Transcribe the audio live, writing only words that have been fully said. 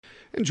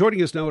And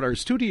joining us now at our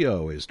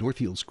studio is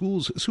Northfield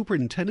School's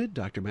Superintendent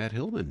Dr. Matt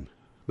Hillmann.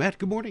 Matt,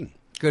 good morning.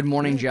 Good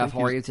morning, Jeff.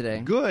 How are you today?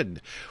 Good.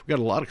 We've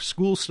got a lot of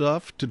school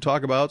stuff to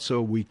talk about,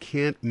 so we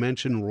can't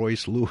mention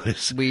Royce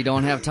Lewis. We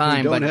don't have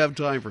time. We don't have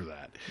time for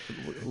that.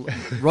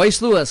 Royce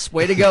Lewis,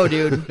 way to go,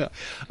 dude.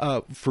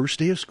 First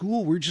day of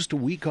school. We're just a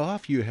week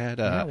off. You had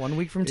 1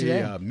 week from today.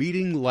 A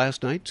meeting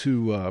last night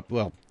to,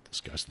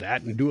 discuss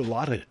that and do a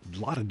lot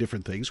of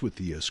different things with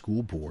the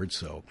school board,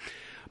 so...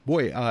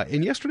 Boy,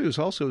 and yesterday was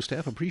also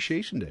Staff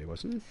Appreciation Day,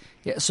 wasn't it?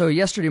 Yeah, so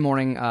yesterday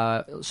morning,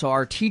 so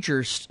our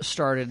teachers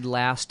started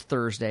last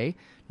Thursday,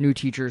 new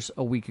teachers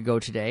a week ago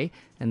today,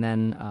 and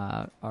then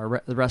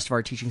the rest of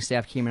our teaching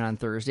staff came in on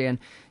Thursday. And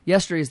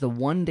yesterday is the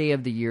one day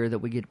of the year that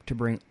we get to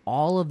bring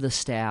all of the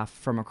staff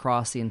from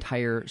across the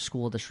entire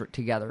school district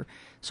together.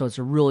 So it's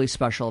a really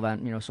special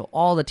event, so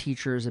all the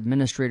teachers,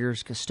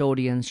 administrators,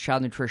 custodians,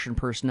 child nutrition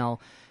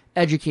personnel,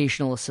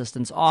 educational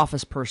assistants,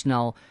 office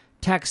personnel,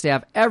 tech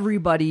staff,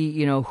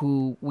 everybody,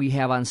 who we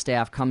have on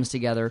staff comes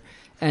together,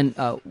 and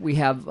we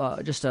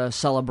have just a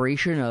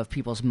celebration of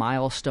people's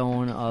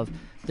milestone of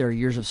their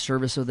years of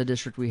service with the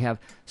district. We have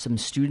some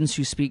students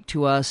who speak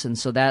to us, and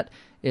so that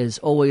is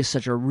always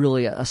such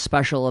a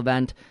special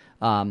event,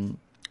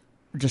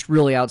 just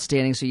really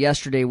outstanding. So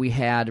yesterday we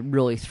had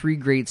really three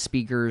great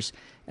speakers,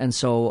 and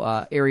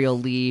so Ariel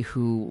Lee,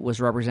 who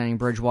was representing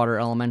Bridgewater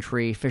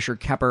Elementary, Fisher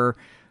Kepper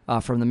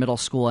from the middle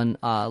school, and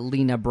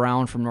Lena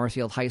Brown from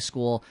Northfield High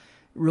School,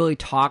 really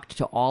talked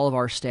to all of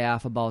our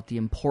staff about the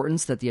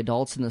importance that the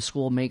adults in the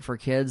school make for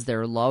kids,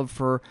 their love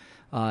for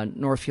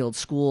Northfield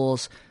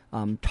schools.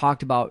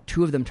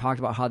 Two of them talked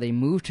about how they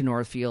moved to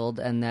Northfield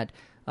and that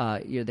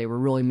they were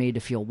really made to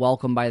feel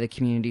welcome by the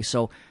community.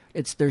 So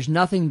there's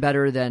nothing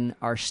better than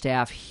our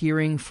staff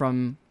hearing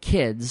from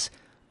kids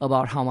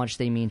about how much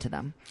they mean to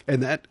them.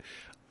 And that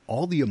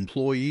all the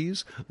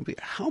employees,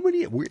 how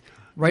many...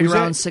 Right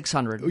around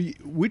 600.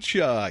 Which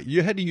you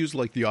had to use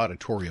like the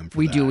auditorium for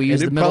we that. do. We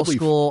use the middle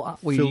school.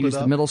 We use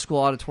the middle school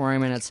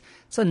auditorium, and it's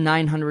a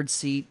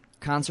 900-seat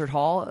concert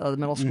hall, the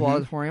middle school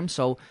auditorium.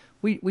 So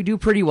we do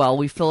pretty well.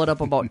 We fill it up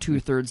about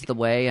 2/3 of the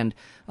way, and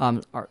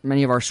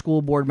many of our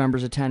school board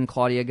members attend.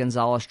 Claudia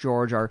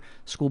Gonzalez-George, our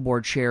school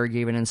board chair,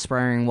 gave an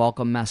inspiring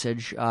welcome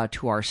message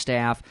to our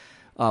staff.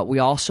 We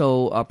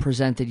also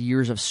presented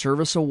Years of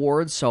Service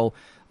awards. So,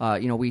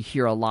 we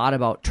hear a lot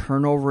about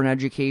turnover in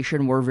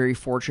education. We're very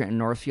fortunate in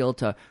Northfield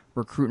to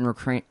recruit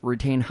and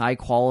retain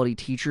high-quality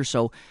teachers.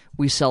 So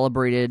we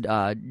celebrated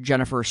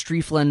Jennifer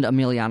Streefland,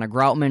 Emiliana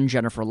Groutman,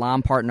 Jennifer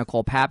Lompart,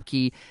 Nicole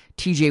Papke,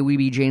 TJ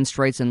Wiebe, Jane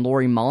Streitz, and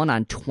Lori Mullen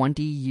on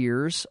 20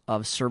 years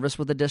of service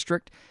with the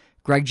district.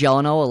 Greg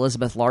Jeleno,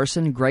 Elizabeth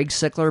Larson, Greg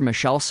Sickler,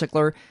 Michelle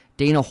Sickler,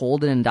 Dana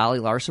Holden, and Dolly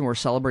Larson were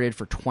celebrated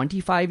for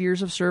 25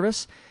 years of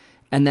service.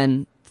 And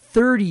then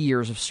 30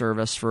 years of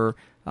service for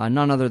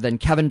none other than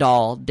Kevin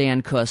Dahl,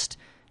 Dan Kust,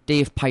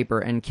 Dave Piper,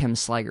 and Kim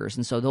Sligers.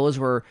 And so those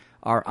were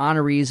our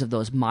honorees of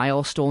those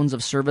milestones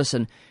of service.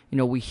 And,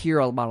 we hear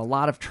about a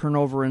lot of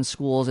turnover in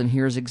schools, and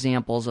here's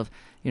examples of,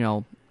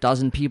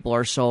 dozen people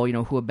or so,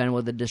 who have been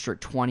with the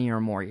district 20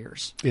 or more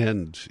years.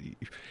 And,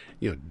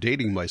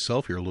 dating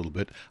myself here a little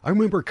bit, I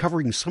remember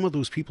covering some of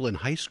those people in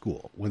high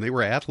school when they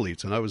were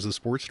athletes, and I was the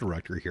sports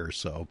director here.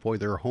 So, boy,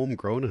 they're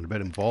homegrown and have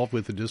been involved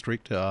with the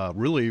district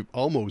really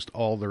almost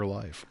all their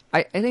life.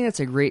 I think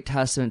that's a great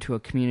testament to a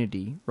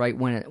community, right?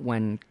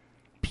 When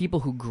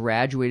people who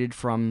graduated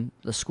from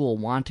the school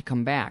want to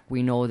come back.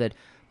 We know that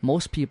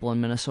most people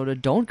in Minnesota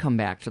don't come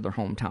back to their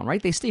hometown,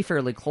 right? They stay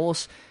fairly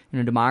close.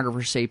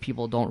 Demographers say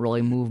people don't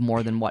really move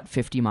more than,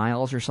 50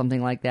 miles or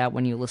something like that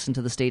when you listen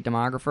to the state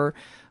demographer.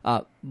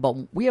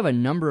 But we have a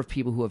number of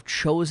people who have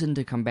chosen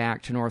to come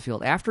back to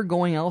Northfield after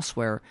going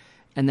elsewhere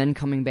and then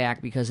coming back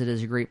because it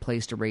is a great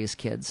place to raise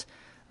kids.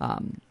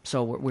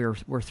 So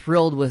we're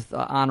thrilled with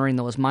honoring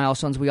those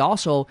milestones. We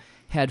also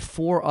had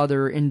 4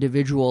 other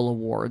individual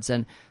awards,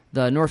 and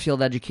the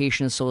Northfield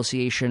Education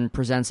Association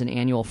presents an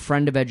annual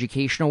Friend of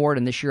Education Award,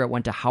 and this year it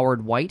went to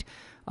Howard White,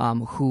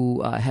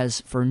 who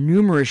has for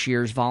numerous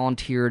years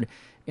volunteered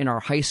in our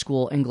high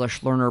school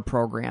English learner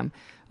program.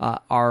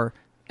 Our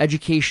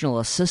Educational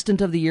Assistant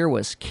of the Year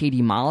was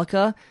Katie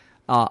Malika.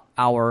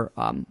 Our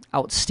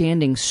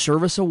Outstanding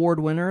Service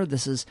Award winner,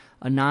 this is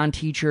a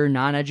non-teacher,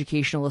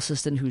 non-educational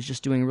assistant who's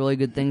just doing really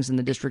good things in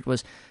the district,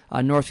 was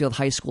Northfield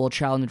High School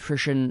child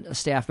nutrition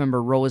staff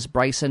member Rose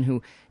Bryson,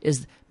 who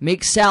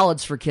makes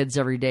salads for kids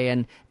every day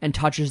and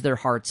touches their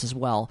hearts as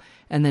well.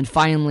 And then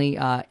finally,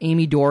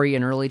 Amy Dory,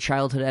 an early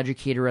childhood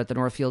educator at the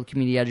Northfield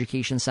Community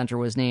Education Center,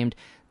 was named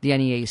the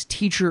NEA's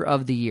Teacher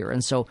of the Year.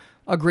 And so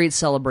a great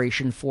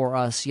celebration for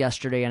us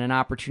yesterday and an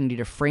opportunity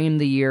to frame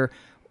the year.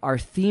 Our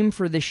theme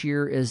for this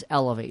year is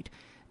Elevate.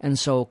 And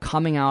so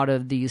coming out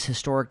of these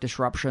historic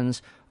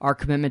disruptions, our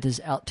commitment is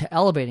to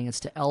elevating. It's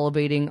to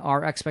elevating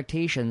our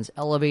expectations,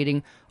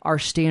 elevating our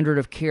standard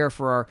of care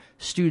for our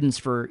students,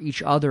 for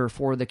each other,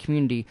 for the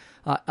community,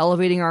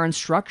 elevating our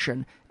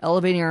instruction,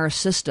 elevating our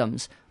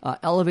systems,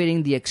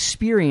 elevating the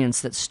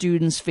experience that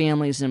students,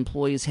 families, and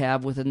employees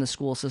have within the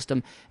school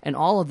system, and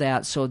all of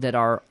that so that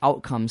our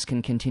outcomes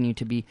can continue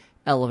to be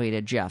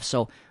elevated, Jeff.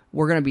 So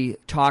we're going to be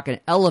talking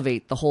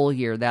elevate the whole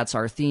year. That's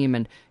our theme,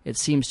 and it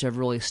seems to have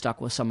really stuck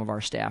with some of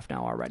our staff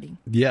now already.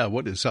 Yeah,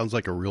 it sounds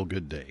like a real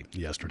good day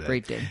yesterday.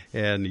 Great day.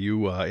 And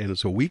and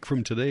it's a week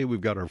from today.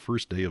 We've got our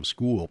first day of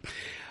school.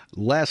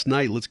 Last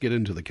night, let's get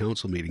into the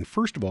council meeting.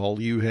 First of all,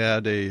 you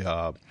had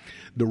the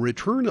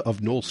return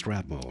of Noel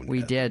Stratmoen.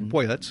 We did.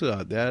 Boy,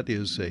 that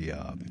is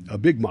a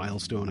big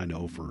milestone, I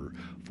know, for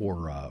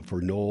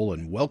Noel.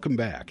 And welcome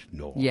back,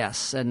 Noel.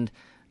 Yes, and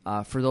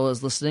for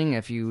those listening,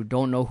 if you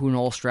don't know who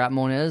Noel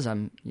Stratmoen is,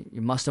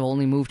 you must have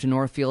only moved to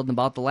Northfield in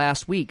about the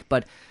last week.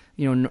 But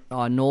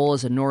Noel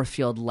is a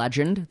Northfield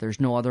legend.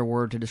 There's no other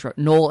word to describe.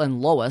 Noel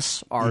and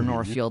Lois are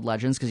Northfield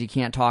legends because you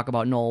can't talk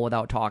about Noel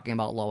without talking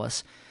about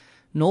Lois.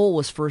 Noel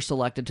was first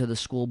elected to the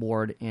school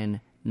board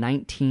in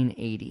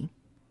 1980.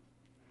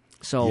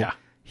 So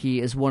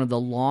he is one of the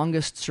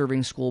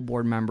longest-serving school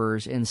board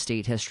members in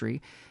state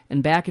history.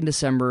 And back in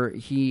December,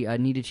 he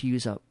needed to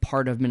use a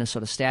part of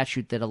Minnesota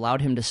statute that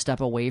allowed him to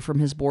step away from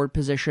his board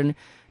position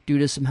due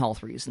to some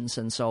health reasons.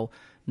 And so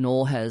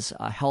Noel's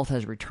health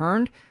has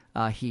returned.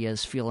 He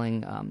is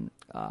feeling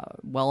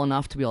well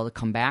enough to be able to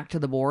come back to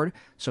the board.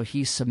 So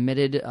he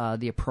submitted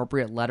the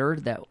appropriate letter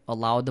that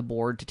allowed the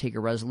board to take a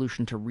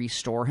resolution to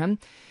restore him.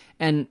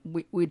 And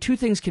we two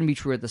things can be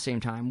true at the same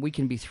time. We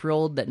can be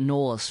thrilled that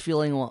Noel is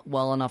feeling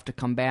well enough to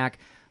come back.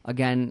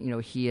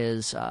 Again, he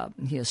is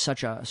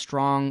such a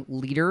strong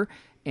leader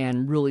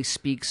and really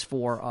speaks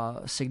for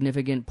a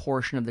significant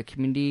portion of the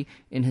community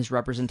in his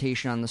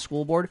representation on the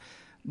school board.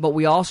 But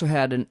we also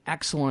had an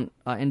excellent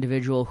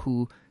individual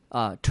who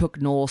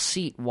took Noel's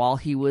seat while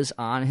he was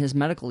on his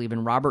medical leave.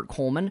 And Robert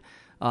Coleman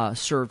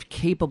served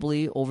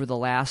capably over the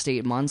last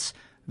 8 months,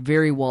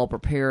 very well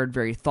prepared,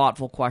 very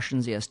thoughtful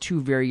questions. He has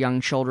 2 very young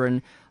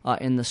children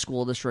in the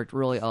school district,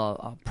 really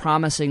a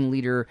promising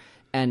leader,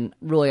 and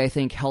really, I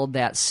think, held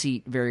that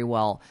seat very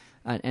well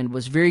and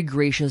was very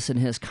gracious in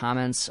his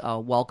comments,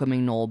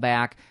 welcoming Noel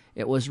back.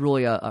 It was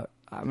really I'm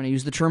going to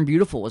use the term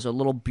beautiful. It was a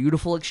little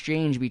beautiful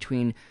exchange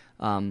between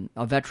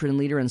a veteran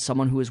leader and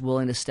someone who is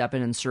willing to step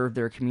in and serve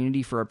their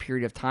community for a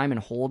period of time and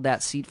hold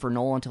that seat for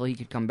Noel until he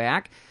could come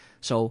back.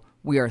 So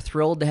we are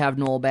thrilled to have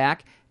Noel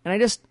back. And I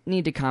just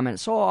need to comment,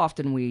 so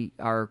often we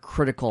are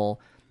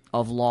critical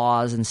of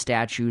laws and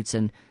statutes,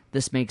 and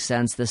this makes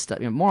sense.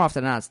 More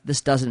often than not, this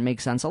doesn't make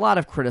sense. A lot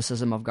of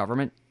criticism of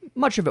government,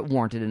 much of it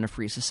warranted in a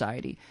free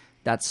society.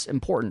 That's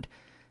important.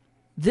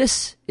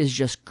 This is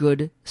just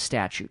good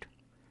statute,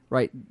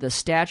 right? The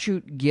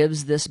statute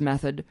gives this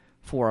method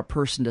for a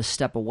person to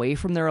step away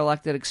from their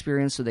elected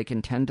experience so they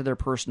can tend to their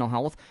personal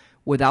health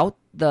without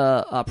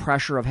the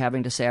pressure of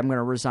having to say, I'm going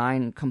to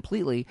resign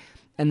completely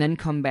and then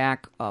come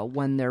back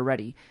when they're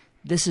ready.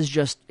 This is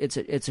just, it's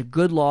a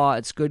good law,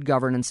 it's good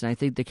governance, and I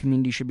think the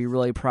community should be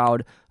really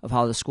proud of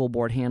how the school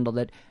board handled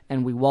it.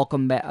 And we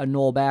welcome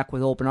Noel back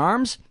with open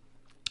arms,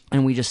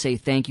 and we just say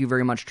thank you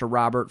very much to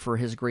Robert for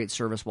his great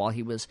service while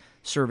he was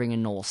serving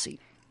in Noel's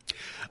seat.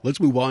 Let's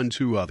move on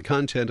to the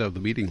content of the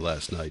meeting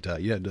last night.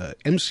 You had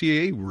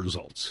MCA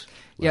results.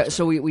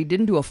 So we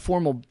didn't do a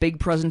formal big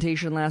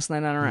presentation last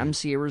night on our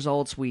MCA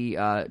results. We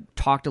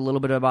talked a little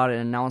bit about it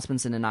in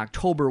announcements, and in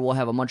October we'll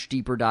have a much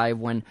deeper dive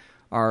when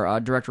our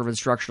Director of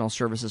Instructional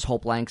Services,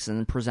 Hope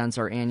Langston, presents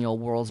our annual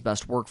World's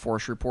Best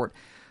Workforce Report.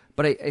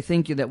 But I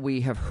think that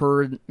we have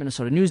heard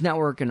Minnesota News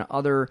Network and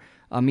other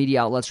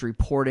media outlets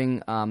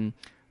reporting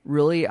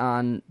really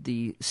on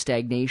the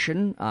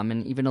stagnation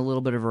and even a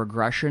little bit of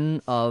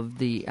regression of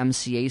the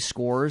MCA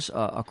scores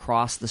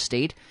across the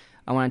state.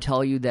 I want to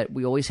tell you that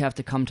we always have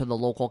to come to the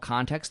local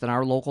context, and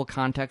our local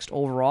context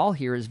overall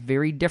here is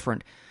very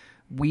different.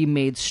 We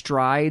made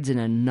strides in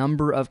a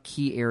number of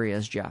key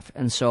areas, Jeff.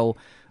 And so,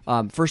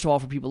 first of all,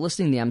 for people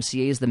listening, the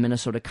MCAs, the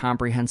Minnesota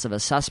Comprehensive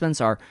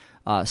Assessments, are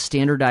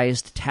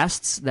standardized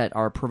tests that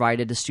are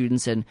provided to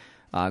students in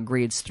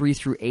grades 3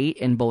 through 8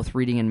 in both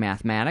reading and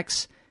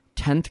mathematics,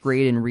 10th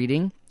grade in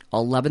reading,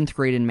 11th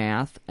grade in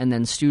math, and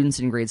then students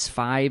in grades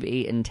 5,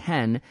 8, and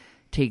 10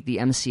 take the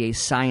MCA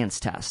science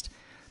test.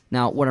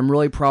 Now, what I'm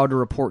really proud to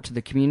report to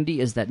the community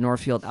is that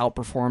Northfield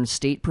outperformed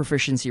state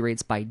proficiency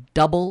rates by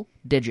double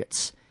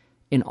digits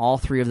in all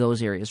 3 of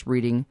those areas,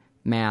 reading,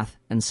 math,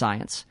 and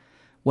science.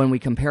 When we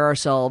compare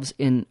ourselves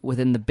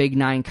within the Big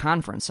 9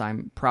 conference,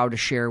 I'm proud to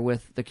share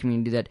with the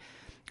community that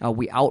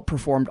we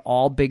outperformed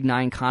all Big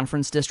 9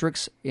 conference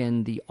districts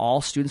in the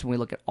all students, when we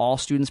look at all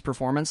students'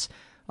 performance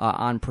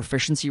on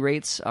proficiency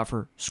rates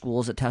for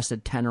schools that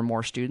tested 10 or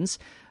more students,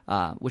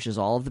 which is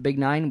all of the Big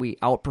 9. We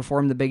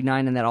outperformed the Big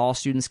 9 in that all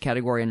students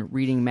category in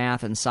reading,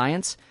 math, and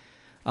science.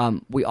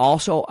 We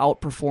also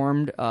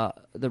outperformed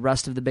the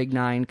rest of the Big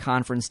 9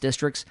 conference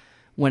districts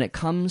when it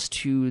comes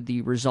to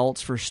the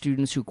results for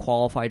students who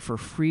qualified for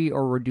free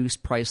or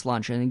reduced price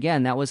lunch. And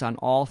again, that was on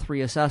all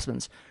 3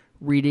 assessments,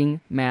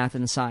 reading, math,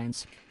 and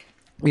science.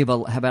 We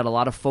have had a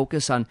lot of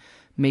focus on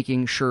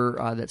making sure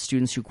that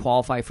students who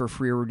qualify for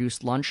free or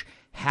reduced lunch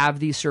have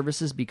these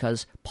services,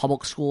 because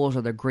public schools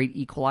are the great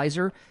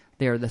equalizer.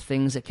 They are the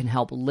things that can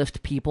help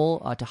lift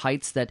people to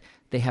heights that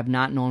they have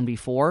not known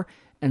before.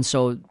 And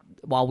so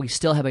while we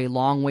still have a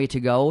long way to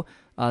go,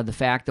 The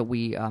fact that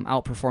we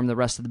outperformed the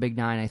rest of the Big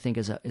Nine, I think,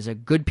 is a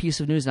good piece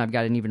of news, and I've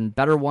got an even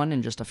better one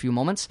in just a few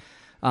moments.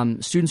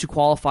 Students who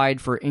qualified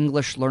for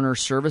English Learner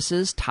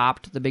Services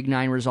topped the Big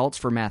Nine results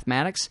for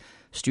mathematics.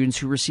 Students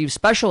who received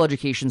special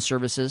education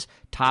services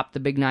topped the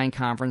Big Nine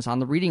conference on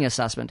the reading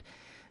assessment.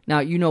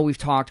 Now, we've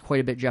talked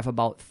quite a bit, Jeff,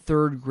 about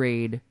third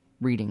grade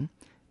reading.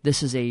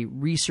 This is a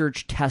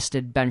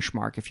research-tested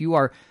benchmark. If you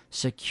are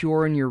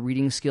secure in your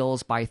reading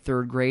skills by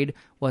third grade,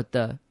 what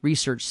the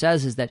research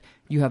says is that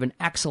you have an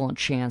excellent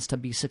chance to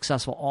be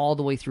successful all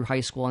the way through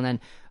high school, and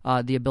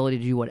then the ability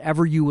to do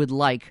whatever you would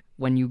like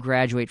when you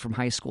graduate from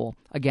high school,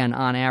 again,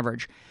 on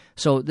average.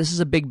 So this is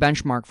a big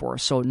benchmark for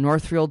us. So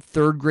Northfield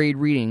third grade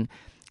reading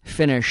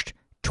finished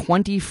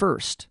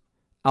 21st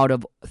out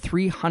of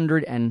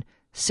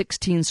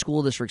 316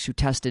 school districts who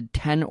tested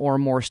 10 or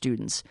more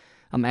students.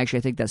 Actually,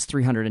 I think that's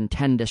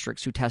 310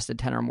 districts who tested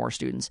 10 or more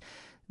students.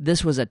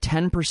 This was a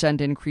 10%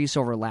 increase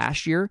over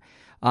last year,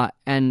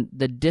 and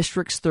the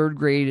district's third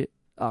grade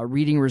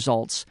reading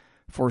results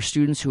for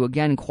students who,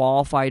 again,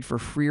 qualified for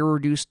free or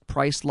reduced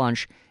price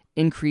lunch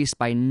increased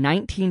by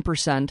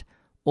 19%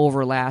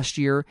 over last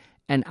year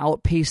and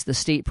outpaced the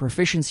state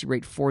proficiency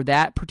rate for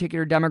that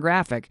particular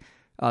demographic.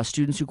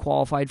 Students who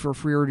qualified for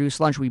free or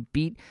reduced lunch, we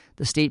beat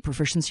the state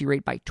proficiency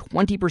rate by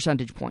 20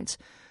 percentage points.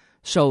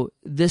 So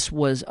this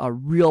was a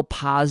real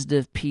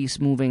positive piece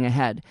moving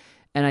ahead.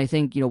 And I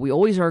think, we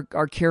always are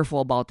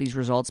careful about these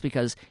results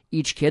because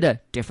each year, a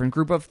different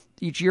group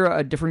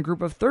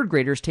of third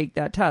graders take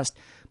that test.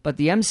 But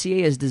the MCA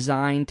is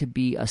designed to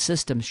be a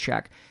systems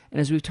check. And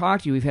as we've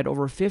talked to you, we've had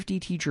over 50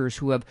 teachers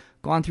who have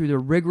gone through the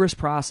rigorous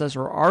process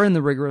or are in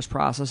the rigorous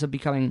process of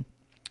becoming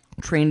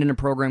trained in a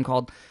program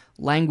called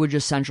Language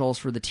Essentials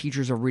for the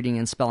Teachers of Reading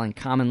and Spelling,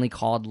 commonly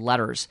called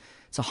LETTERS.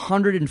 It's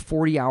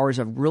 140 hours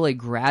of really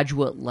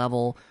graduate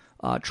level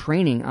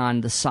training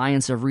on the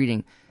science of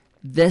reading.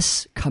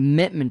 This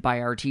commitment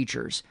by our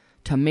teachers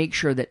to make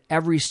sure that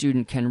every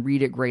student can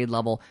read at grade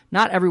level.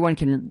 Not everyone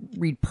can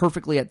read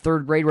perfectly at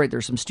third grade, right?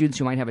 There's some students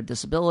who might have a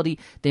disability.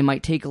 They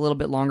might take a little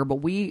bit longer, but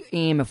we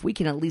aim, if we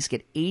can at least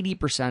get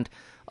 80%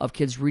 of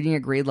kids reading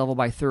at grade level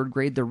by third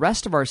grade, the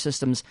rest of our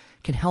systems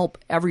can help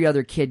every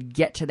other kid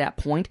get to that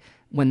point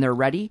when they're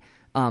ready.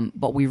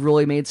 But we've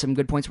really made some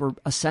good points. We're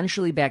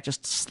essentially back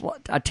just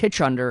a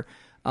titch under.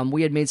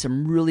 We had made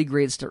some really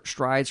great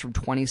strides from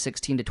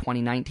 2016 to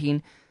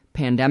 2019.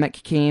 Pandemic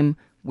came.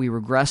 We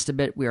regressed a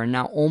bit. We are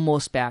now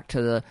almost back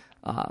to the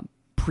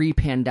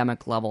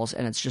pre-pandemic levels,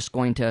 and it's just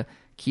going to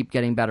keep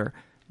getting better.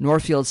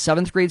 Northfield's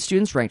 7th grade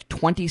students ranked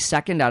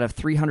 22nd out of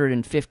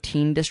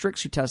 315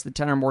 districts who tested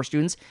 10 or more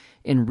students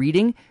in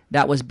reading.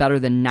 That was better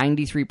than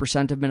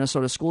 93% of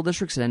Minnesota school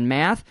districts. And in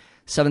math,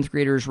 7th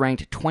graders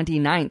ranked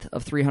 29th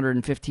of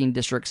 315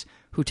 districts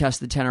who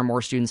tested 10 or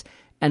more students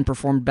and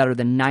performed better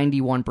than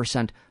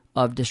 91%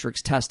 of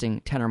districts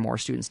testing 10 or more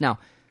students. Now,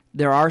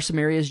 there are some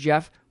areas,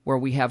 Jeff, where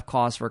we have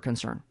cause for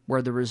concern,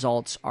 where the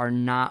results are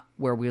not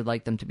where we would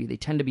like them to be. They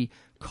tend to be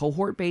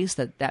cohort-based.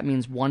 That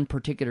means one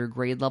particular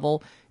grade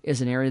level is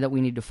an area that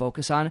we need to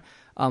focus on.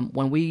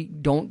 When we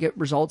don't get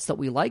results that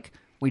we like,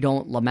 we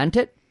don't lament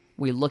it.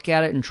 We look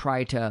at it and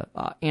try to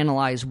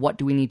analyze what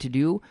do we need to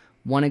do.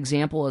 One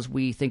example is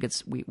we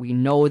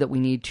know that we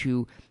need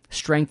to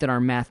strengthen our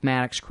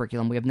mathematics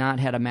curriculum. We have not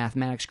had a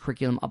mathematics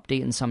curriculum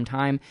update in some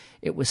time.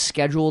 It was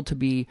scheduled to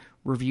be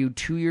reviewed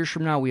 2 years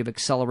from now. We have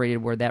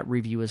accelerated where that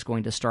review is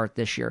going to start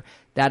this year.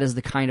 That is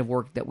the kind of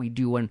work that we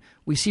do when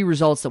we see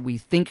results that we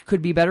think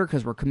could be better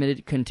because we're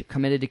committed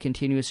to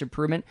continuous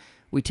improvement.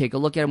 We take a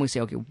look at them. We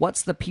say, okay,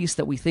 what's the piece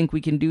that we think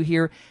we can do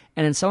here?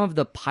 And in some of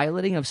the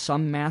piloting of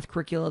some math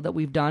curricula that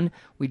we've done,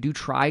 we do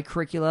try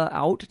curricula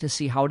out to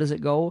see how does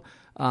it go.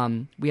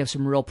 We have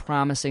some real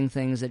promising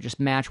things that just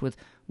match with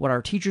what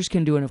our teachers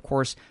can do and, of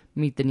course,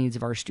 meet the needs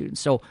of our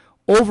students. So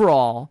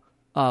overall,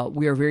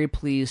 we are very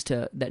pleased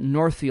that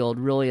Northfield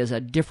really is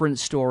a different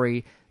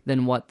story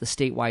than what the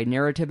statewide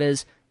narrative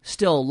is.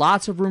 Still,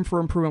 lots of room for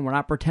improvement. We're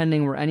not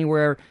pretending we're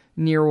anywhere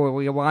near where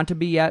we want to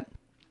be yet.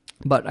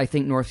 But I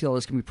think Northfield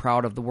is going to be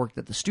proud of the work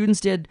that the students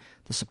did,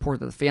 the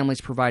support that the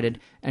families provided,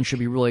 and should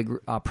be really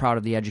proud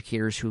of the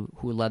educators who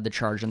led the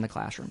charge in the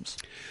classrooms.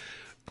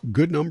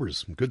 Good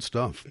numbers, good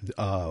stuff.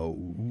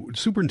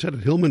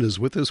 Superintendent Hillmann is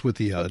with us with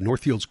the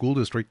Northfield School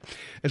District.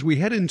 As we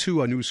head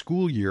into a new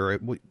school year,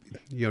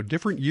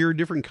 different year,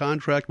 different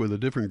contract with a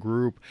different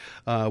group.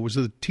 Was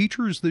it the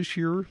teachers this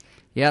year?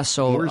 Yeah,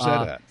 so where's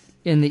that at?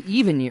 In the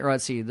even year,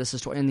 let's see, in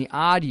the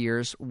odd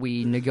years,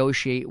 we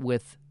negotiate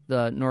with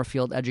the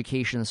Northfield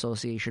Education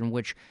Association,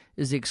 which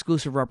is the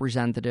exclusive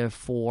representative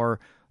for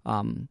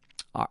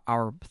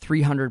our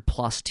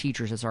 300-plus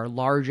teachers. It's our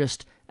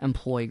largest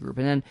employee group.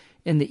 And then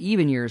in the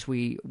even years,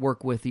 we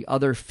work with the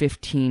other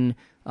 15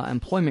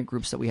 employment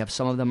groups that we have.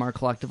 Some of them are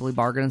collectively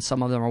bargained, and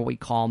some of them are what we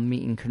call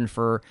meet and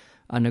confer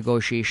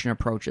negotiation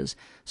approaches.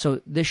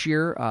 So this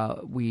year,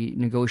 we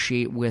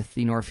negotiate with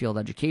the Northfield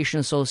Education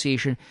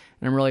Association,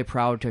 and I'm really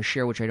proud to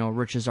share, which I know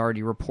Rich has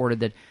already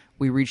reported, that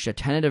we reached a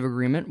tentative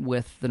agreement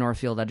with the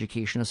Northfield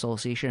Education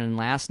Association, and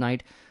last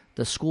night,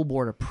 the school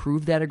board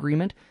approved that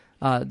agreement.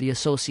 The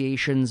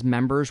association's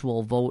members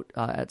will vote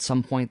at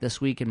some point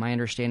this week, and my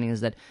understanding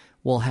is that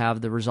we'll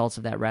have the results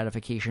of that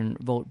ratification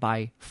vote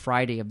by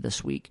Friday of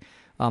this week,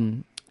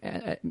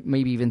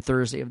 maybe even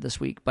Thursday of this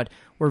week. But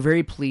we're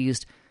very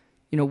pleased.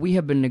 We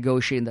have been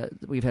negotiating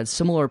that. We've had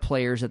similar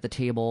players at the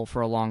table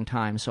for a long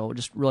time, so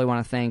just really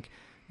want to thank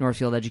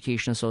Northfield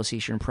Education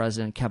Association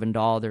President Kevin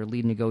Dahl, their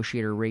lead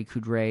negotiator Ray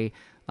Coudray,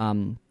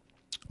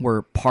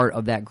 were part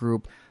of that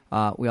group.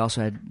 We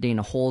also had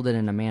Dana Holden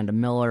and Amanda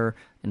Miller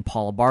and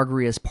Paula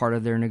Bargery as part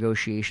of their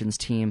negotiations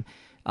team.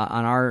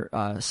 On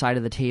our side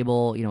of the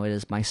table, it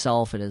is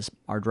myself, it is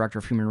our Director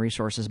of Human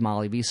Resources,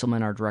 Molly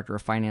Wieselman, our Director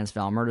of Finance,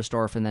 Val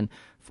Murdersdorf, and then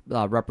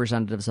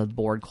representatives of the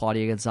board,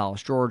 Claudia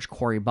Gonzalez-George,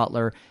 Corey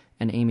Butler,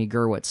 and Amy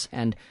Gerwitz.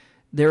 And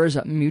there is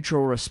a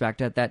mutual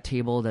respect at that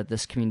table that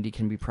this community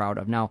can be proud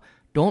of. Now,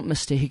 don't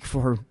mistake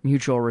for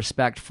mutual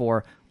respect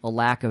for a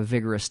lack of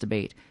vigorous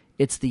debate.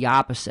 It's the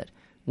opposite.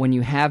 When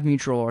you have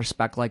mutual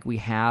respect like we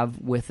have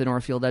with the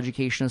Northfield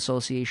Education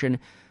Association,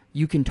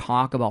 you can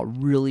talk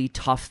about really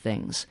tough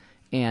things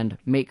and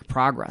make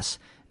progress.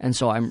 And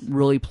so I'm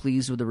really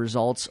pleased with the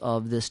results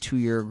of this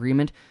 2-year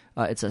agreement.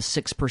 It's a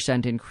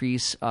 6%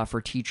 increase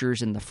for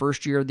teachers in the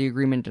first year of the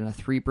agreement and a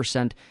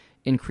 3%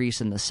 increase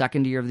in the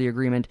second year of the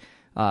agreement.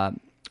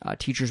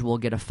 Teachers will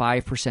get a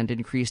 5%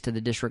 increase to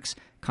the district's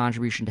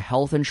contribution to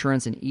health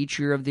insurance in each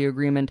year of the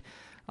agreement.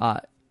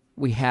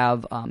 We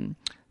have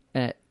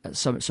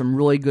some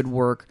really good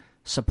work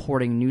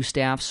supporting new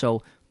staff.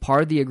 So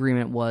part of the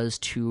agreement was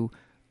to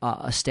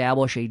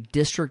establish a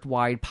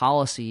district-wide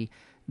policy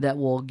that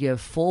will give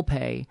full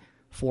pay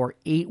for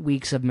 8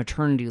 weeks of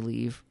maternity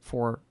leave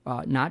for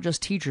not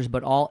just teachers,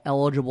 but all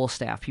eligible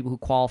staff. People who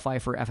qualify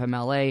for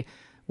FMLA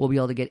will be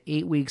able to get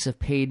 8 weeks of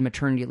paid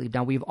maternity leave.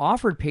 Now, we've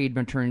offered paid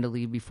maternity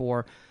leave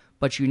before,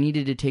 but you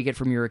needed to take it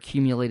from your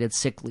accumulated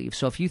sick leave.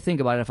 So if you think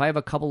about it, if I have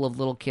a couple of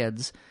little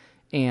kids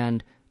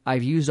and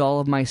I've used all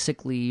of my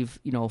sick leave,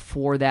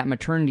 for that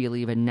maternity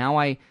leave, and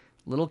now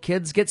little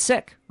kids get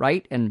sick,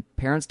 right? And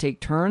parents take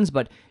turns,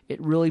 but it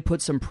really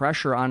puts some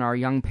pressure on our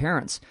young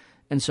parents.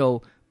 And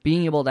so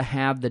being able to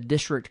have the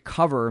district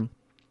cover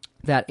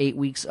that 8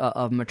 weeks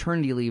of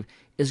maternity leave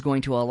is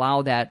going to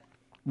allow that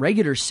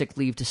regular sick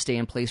leave to stay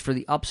in place for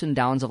the ups and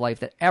downs of life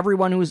that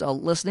everyone who's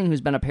listening,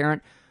 who's been a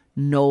parent,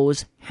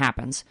 knows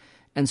happens.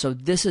 And so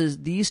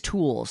these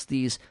tools,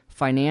 these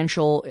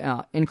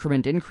financial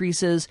increment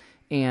increases,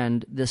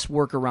 and this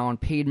work around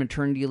paid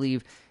maternity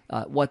leave,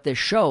 what this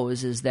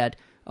shows is that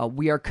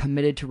we are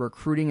committed to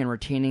recruiting and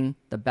retaining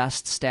the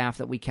best staff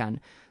that we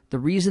can. The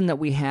reason that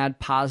we had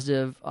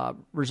positive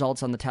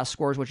results on the test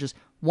scores, which is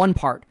one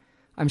part,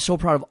 I'm so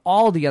proud of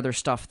all the other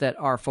stuff that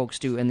our folks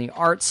do in the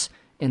arts,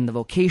 in the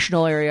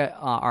vocational area,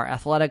 our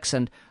athletics,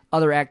 and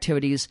other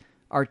activities.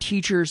 Our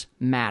teachers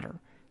matter.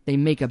 They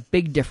make a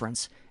big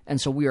difference. And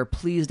so we are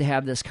pleased to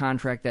have this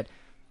contract that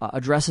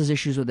addresses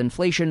issues with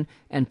inflation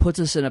and puts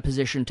us in a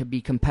position to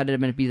be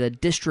competitive and to be the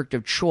district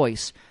of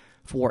choice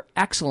for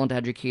excellent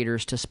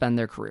educators to spend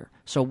their career.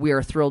 So we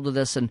are thrilled with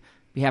this and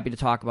be happy to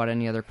talk about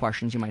any other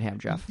questions you might have,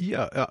 Jeff.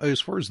 Yeah, as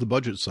far as the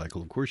budget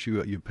cycle, of course,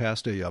 you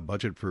passed a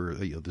budget for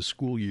the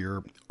school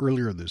year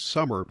earlier this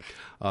summer.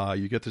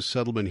 You get the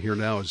settlement here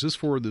now. Is this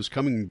for this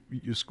coming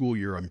school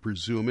year, I'm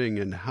presuming,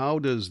 and how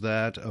does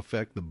that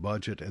affect the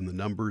budget and the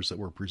numbers that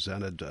were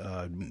presented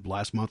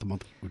last month,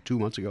 2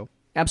 months ago?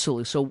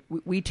 Absolutely. So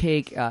we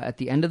take, at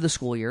the end of the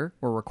school year,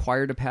 we're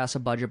required to pass a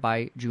budget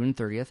by June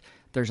 30th.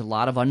 There's a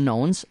lot of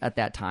unknowns at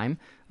that time.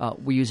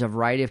 We use a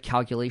variety of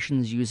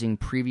calculations using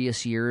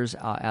previous years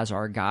as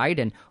our guide,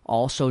 and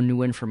also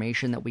new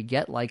information that we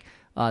get, like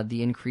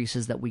the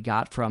increases that we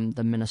got from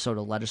the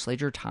Minnesota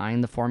legislature,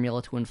 tying the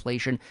formula to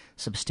inflation,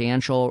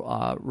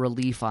 substantial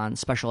relief on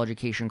special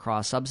education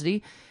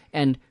cross-subsidy,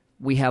 and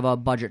we have a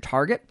budget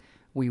target.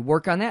 We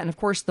work on that, and of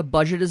course, the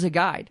budget is a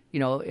guide.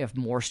 If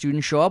more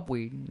students show up,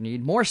 we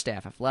need more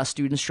staff. If less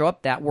students show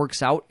up, that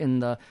works out in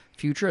the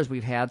future, as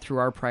we've had through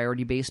our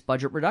priority-based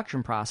budget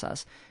reduction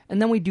process.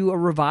 And then we do a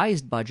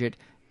revised budget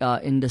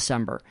in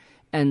December.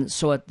 And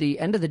so at the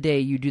end of the day,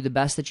 you do the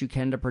best that you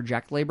can to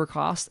project labor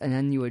costs, and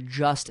then you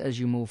adjust as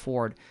you move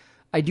forward.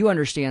 I do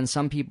understand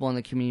some people in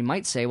the community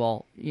might say,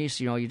 well,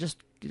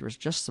 there's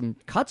just some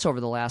cuts over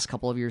the last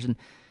couple of years, and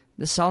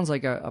this sounds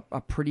like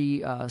a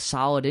pretty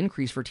solid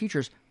increase for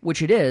teachers,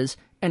 which it is,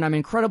 and I'm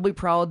incredibly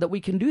proud that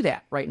we can do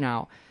that right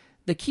now.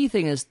 The key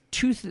thing is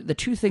the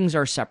two things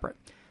are separate.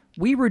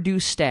 We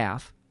reduce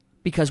staff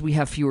because we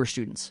have fewer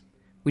students.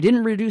 We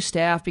didn't reduce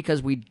staff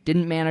because we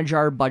didn't manage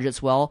our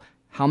budgets well.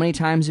 How many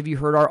times have you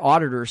heard our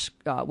auditors?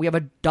 We have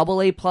a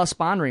AA+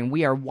 bond rating.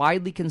 We are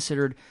widely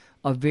considered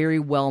a very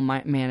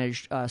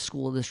well-managed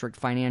school district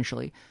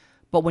financially.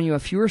 But when you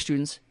have fewer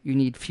students, you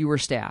need fewer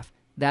staff.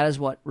 That is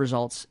what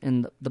results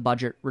in the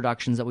budget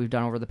reductions that we've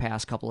done over the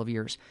past couple of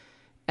years.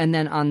 And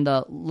then on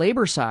the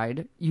labor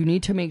side, you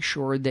need to make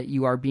sure that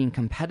you are being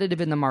competitive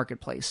in the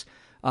marketplace.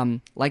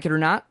 Like it or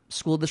not,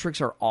 school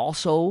districts are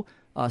also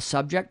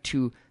subject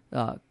to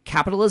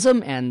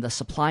capitalism and the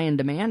supply and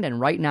demand. And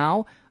right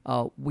now,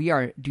 we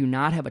do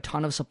not have a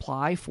ton of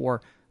supply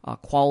for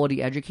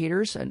quality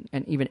educators, and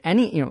even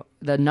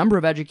the number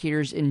of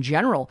educators in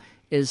general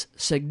is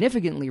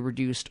significantly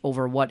reduced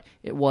over what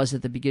it was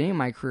at the beginning of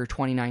my career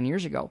 29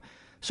 years ago.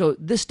 So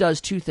this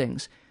does two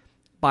things.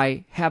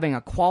 By having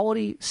a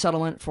quality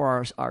settlement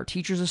for our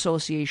Teachers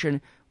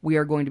Association, we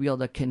are going to be able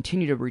to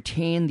continue to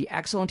retain the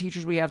excellent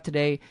teachers we have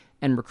today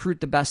and recruit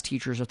the best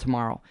teachers of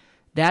tomorrow.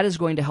 That is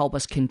going to help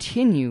us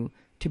continue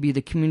to be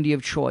the community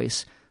of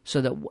choice so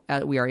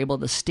that we are able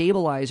to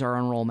stabilize our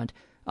enrollment.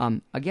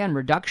 Again,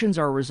 reductions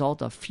are a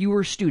result of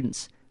fewer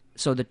students.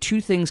 So the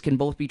two things can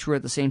both be true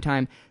at the same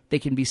time. They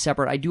can be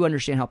separate. I do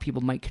understand how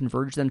people might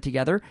converge them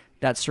together.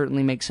 That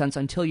certainly makes sense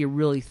until you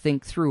really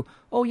think through,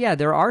 oh yeah,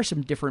 there are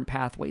some different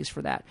pathways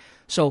for that.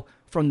 So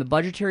from the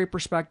budgetary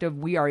perspective,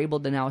 we are able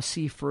to now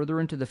see further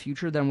into the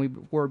future than we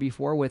were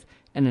before with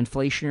an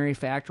inflationary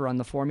factor on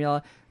the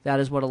formula. That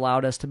is what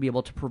allowed us to be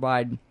able to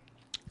provide,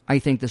 I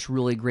think, this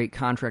really great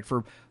contract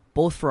for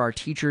both for our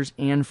teachers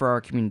and for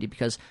our community,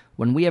 because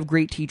when we have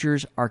great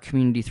teachers, our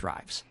community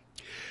thrives.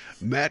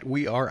 Matt,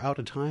 we are out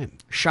of time.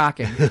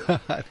 Shocking.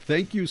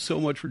 Thank you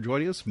so much for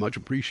joining us. Much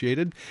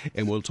appreciated.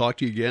 And we'll talk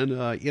to you again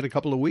in a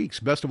couple of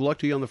weeks. Best of luck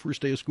to you on the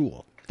first day of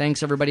school.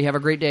 Thanks, everybody. Have a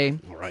great day.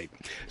 All right.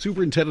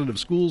 Superintendent of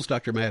Schools,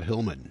 Dr. Matt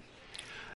Hillmann.